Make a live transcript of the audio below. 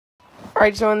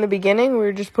Alright, so in the beginning, we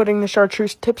were just putting the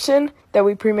chartreuse tips in that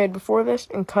we pre-made before this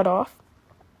and cut off.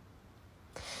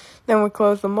 Then we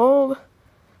close the mold,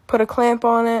 put a clamp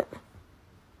on it,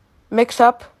 mix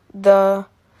up the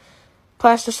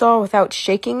plastisol without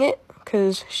shaking it,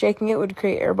 because shaking it would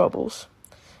create air bubbles.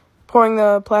 Pouring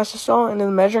the plastisol into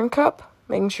the measuring cup,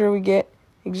 making sure we get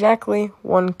exactly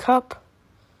 1 cup.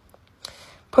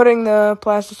 Putting the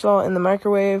plastisol in the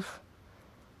microwave,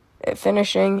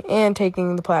 finishing and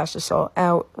taking the plastisol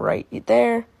out right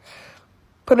there.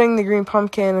 Putting the green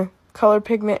pumpkin color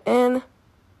pigment in.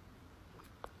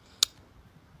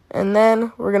 And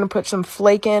then we're going to put some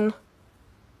flake in.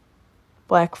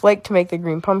 Black flake to make the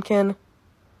green pumpkin.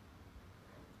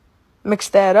 Mix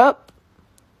that up.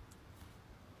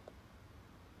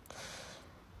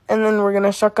 And then we're going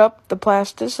to suck up the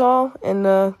plastisol in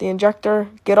the injector,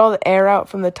 get all the air out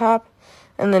from the top,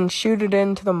 and then shoot it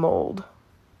into the mold.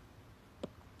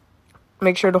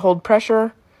 Make sure to hold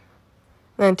pressure,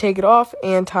 then take it off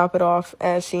and top it off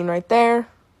as seen right there.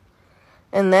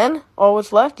 And then all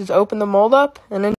what's left is open the mold up and then